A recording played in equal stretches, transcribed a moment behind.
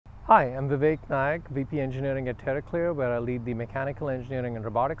Hi, I'm Vivek, VP Engineering at TerraClear, where I lead the mechanical engineering and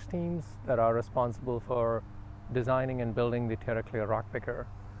robotics teams that are responsible for designing and building the TerraClear rock picker.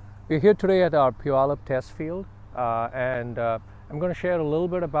 We're here today at our Puyallup test field, and I'm going to share a little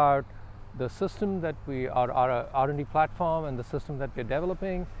bit about the system that our R&D platform and the system that we're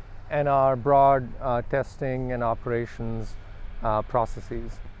developing, and our broad testing and operations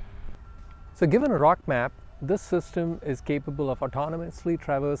processes. So given a rock map, this system is capable of autonomously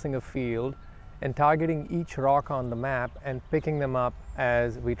traversing a field and targeting each rock on the map and picking them up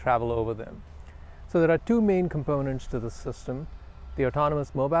as we travel over them. So there are two main components to this system: the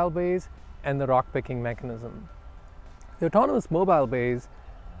autonomous mobile bays and the rock picking mechanism. The autonomous mobile bays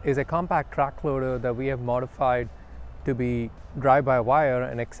is a compact track loader that we have modified to be drive-by-wire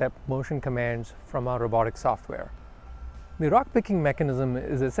and accept motion commands from our robotic software. The rock picking mechanism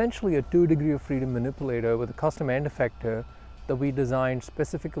is essentially a 2-degree of freedom manipulator with a custom end effector that we designed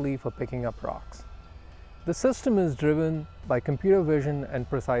specifically for picking up rocks. The system is driven by computer vision and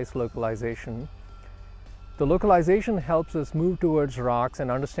precise localization. The localization helps us move towards rocks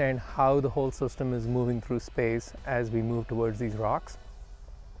and understand how the whole system is moving through space as we move towards these rocks.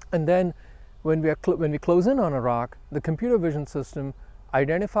 And then when we close in on a rock, the computer vision system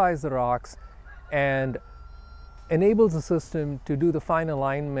identifies the rocks and enables the system to do the fine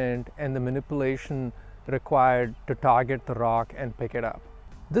alignment and the manipulation required to target the rock and pick it up.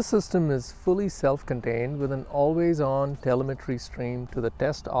 This system is fully self-contained with an always-on telemetry stream to the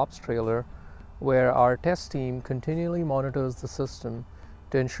test ops trailer, where our test team continually monitors the system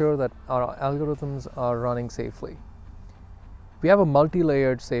to ensure that our algorithms are running safely. We have a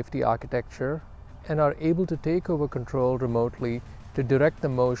multi-layered safety architecture and are able to take over control remotely to direct the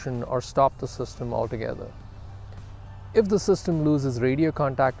motion or stop the system altogether. If the system loses radio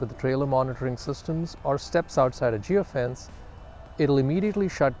contact with the trailer monitoring systems or steps outside a geofence, it'll immediately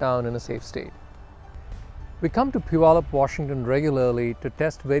shut down in a safe state. We come to Puyallup, Washington regularly to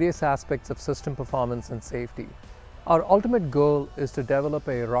test various aspects of system performance and safety. Our ultimate goal is to develop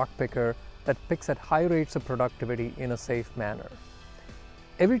a rock picker that picks at high rates of productivity in a safe manner.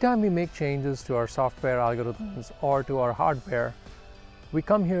 Every time we make changes to our software algorithms or to our hardware, we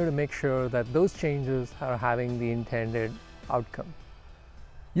come here to make sure that those changes are having the intended outcome.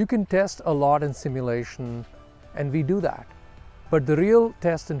 You can test a lot in simulation, and we do that. But the real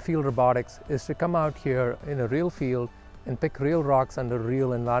test in field robotics is to come out here in a real field and pick real rocks under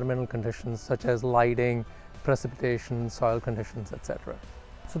real environmental conditions such as lighting, precipitation, soil conditions, etc.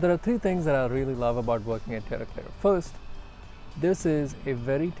 So there are three things that I really love about working at TerraClear. First, this is a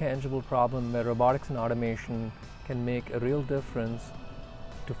very tangible problem where robotics and automation can make a real difference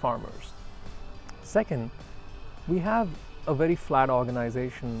to farmers. Second, we have a very flat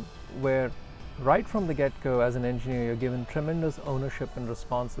organization where right from the get-go as an engineer you're given tremendous ownership and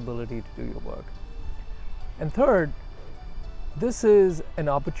responsibility to do your work. And third, this is an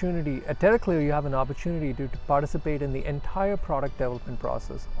opportunity. At TerraClear you have an opportunity to participate in the entire product development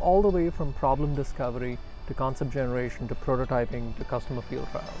process, all the way from problem discovery to concept generation to prototyping to customer field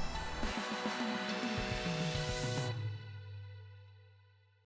trials.